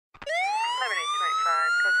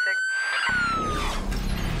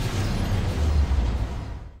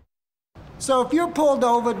So if you're pulled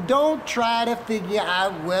over, don't try to figure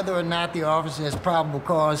out whether or not the officer has probable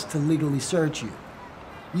cause to legally search you.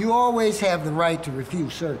 You always have the right to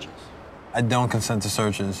refuse searches. I don't consent to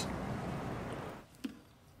searches.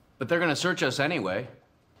 But they're gonna search us anyway.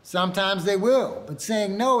 Sometimes they will, but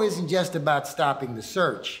saying no isn't just about stopping the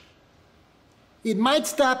search. It might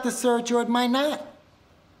stop the search or it might not.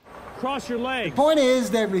 Cross your legs. The point is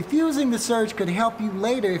that refusing the search could help you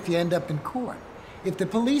later if you end up in court. If the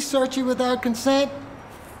police search you without consent,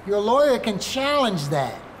 your lawyer can challenge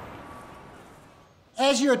that.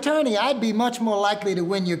 As your attorney, I'd be much more likely to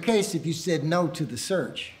win your case if you said no to the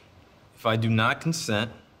search. If I do not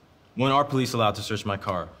consent, when are police allowed to search my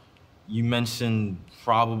car? You mentioned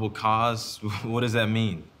probable cause. What does that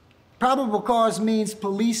mean? Probable cause means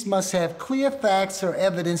police must have clear facts or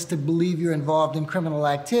evidence to believe you're involved in criminal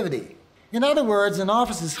activity. In other words, an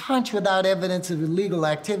officer's hunch without evidence of illegal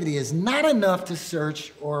activity is not enough to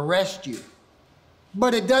search or arrest you.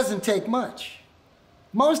 But it doesn't take much.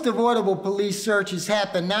 Most avoidable police searches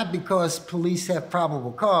happen not because police have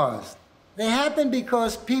probable cause. They happen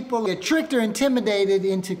because people get tricked or intimidated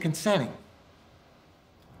into consenting.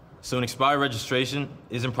 So an expired registration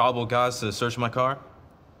isn't probable cause to search my car?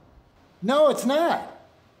 No, it's not.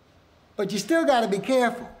 But you still gotta be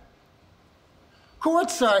careful.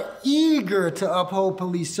 Courts are eager to uphold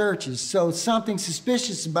police searches, so something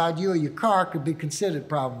suspicious about you or your car could be considered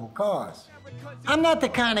probable cause. I'm not the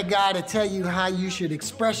kind of guy to tell you how you should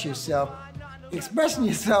express yourself. Expressing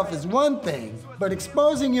yourself is one thing, but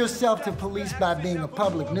exposing yourself to police by being a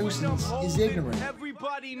public nuisance is ignorant.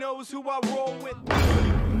 Everybody knows who I roll with.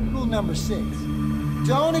 Rule number 6,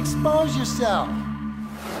 don't expose yourself.